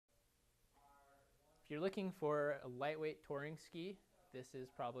If you're looking for a lightweight touring ski, this is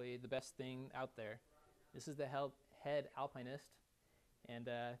probably the best thing out there. This is the Head Alpinist, and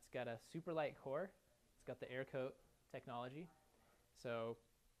it's got a super light core. It's got the air coat technology, so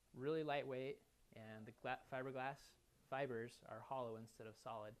really lightweight, and the fiberglass fibers are hollow instead of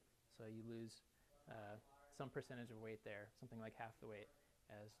solid, so you lose some percentage of weight there, something like half the weight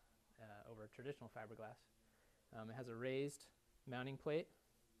as over traditional fiberglass. It has a raised mounting plate,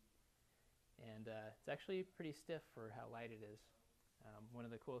 and it's actually pretty stiff for how light it is. One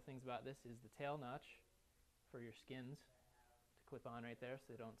of the cool things about this is the tail notch for your skins to clip on right there so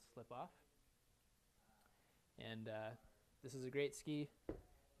they don't slip off. And this is a great ski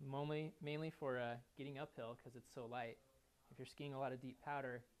mainly for getting uphill because it's so light. If you're skiing a lot of deep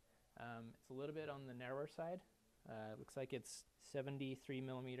powder, it's a little bit on the narrower side. It looks like it's 73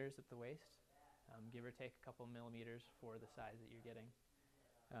 millimeters at the waist, give or take a couple millimeters for the size that you're getting.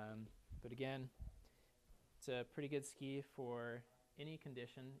 But again, it's a pretty good ski for any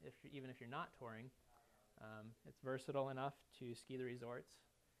condition, even if you're not touring. It's versatile enough to ski the resorts.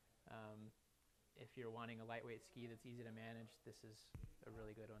 If you're wanting a lightweight ski that's easy to manage, this is a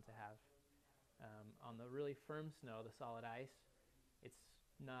really good one to have. On the really firm snow, the solid ice, it's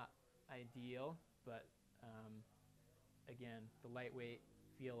not ideal, but again, the lightweight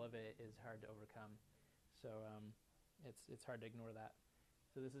feel of it is hard to overcome. So it's hard to ignore that.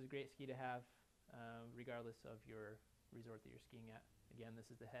 So this is a great ski to have regardless of your resort that you're skiing at. Again, this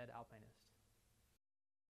is the Head Alpinist.